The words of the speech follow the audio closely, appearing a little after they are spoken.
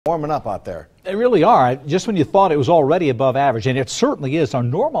Warming up out there. They really are. Just when you thought it was already above average, and it certainly is. Our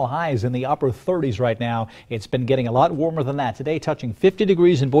normal high is in the upper 30s right now. It's been getting a lot warmer than that. Today touching 50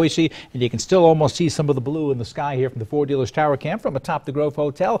 degrees in Boise, and you can still almost see some of the blue in the sky here from the Ford Dealers Tower Camp from atop the Grove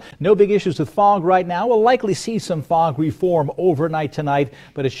Hotel. No big issues with fog right now. We'll likely see some fog reform overnight tonight,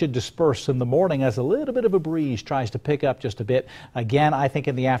 but it should disperse in the morning as a little bit of a breeze tries to pick up just a bit. Again, I think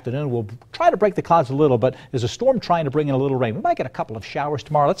in the afternoon we'll try to break the clouds a little, but there's a storm trying to bring in a little rain. We might get a couple of showers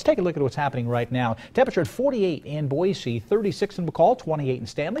tomorrow. Let's take a look at what's happening right now. Temperature at 48 in Boise, 36 in McCall, 28 in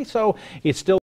Stanley, so it's still